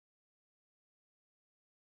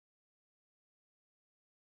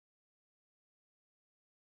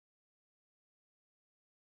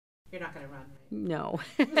You're not going to run, No.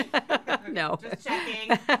 right? No. Just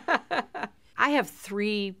checking. I have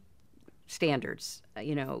three standards.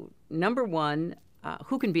 Number one,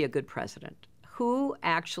 who can be a good president? Who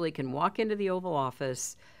actually can walk into the Oval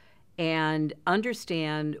Office and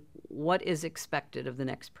understand what is expected of the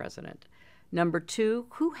next president? Number two,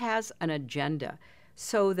 who has an agenda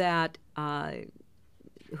so that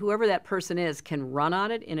whoever that person is can run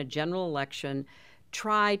on it in a general election,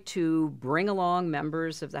 try to bring along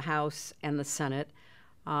members of the House and the Senate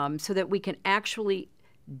so that we can actually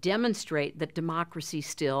demonstrate that democracy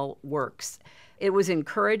still works. It was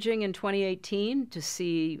encouraging in 2018 to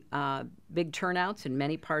see big turnouts in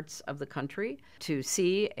many parts of the country, to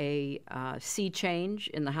see a sea change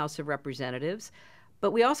in the House of Representatives.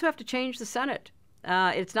 But we also have to change the Senate.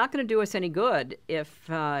 It's not going to do us any good if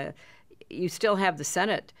you still have the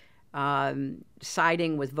Senate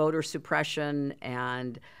siding with voter suppression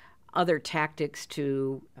and other tactics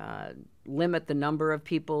to limit the number of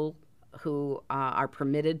people who are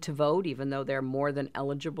permitted to vote, even though they're more than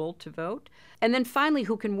eligible to vote. And then finally,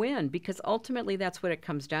 who can win? Because ultimately, that's what it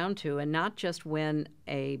comes down to, and not just win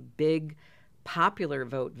a big popular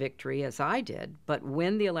vote victory, as I did, but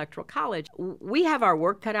win the Electoral College. We have our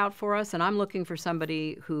work cut out for us, and I'm looking for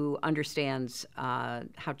somebody who understands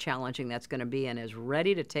how challenging that's going to be and is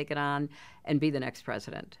ready to take it on and be the next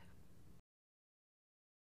president.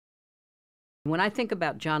 When I think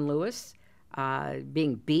about John Lewis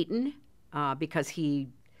being beaten because he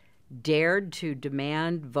dared to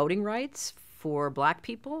demand voting rights for Black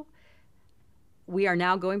people, we are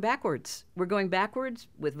now going backwards. We're going backwards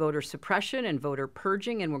with voter suppression and voter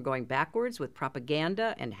purging, and we're going backwards with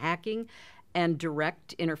propaganda and hacking and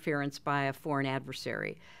direct interference by a foreign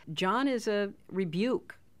adversary. John is a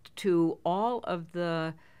rebuke to all of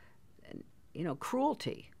the,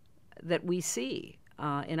 cruelty that we see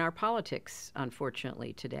in our politics,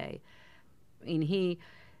 unfortunately, today. I mean, he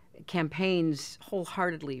campaigns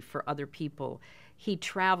wholeheartedly for other people. He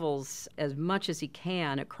travels as much as he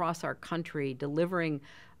can across our country, delivering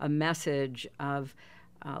a message of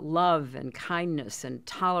love and kindness and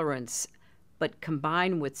tolerance, but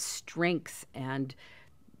combined with strength and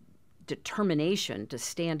determination to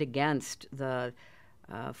stand against the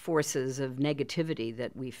forces of negativity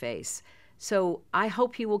that we face. So I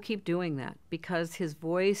hope he will keep doing that, because his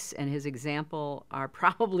voice and his example are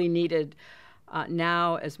probably needed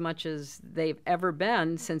now as much as they've ever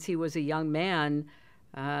been since he was a young man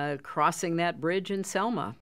crossing that bridge in Selma.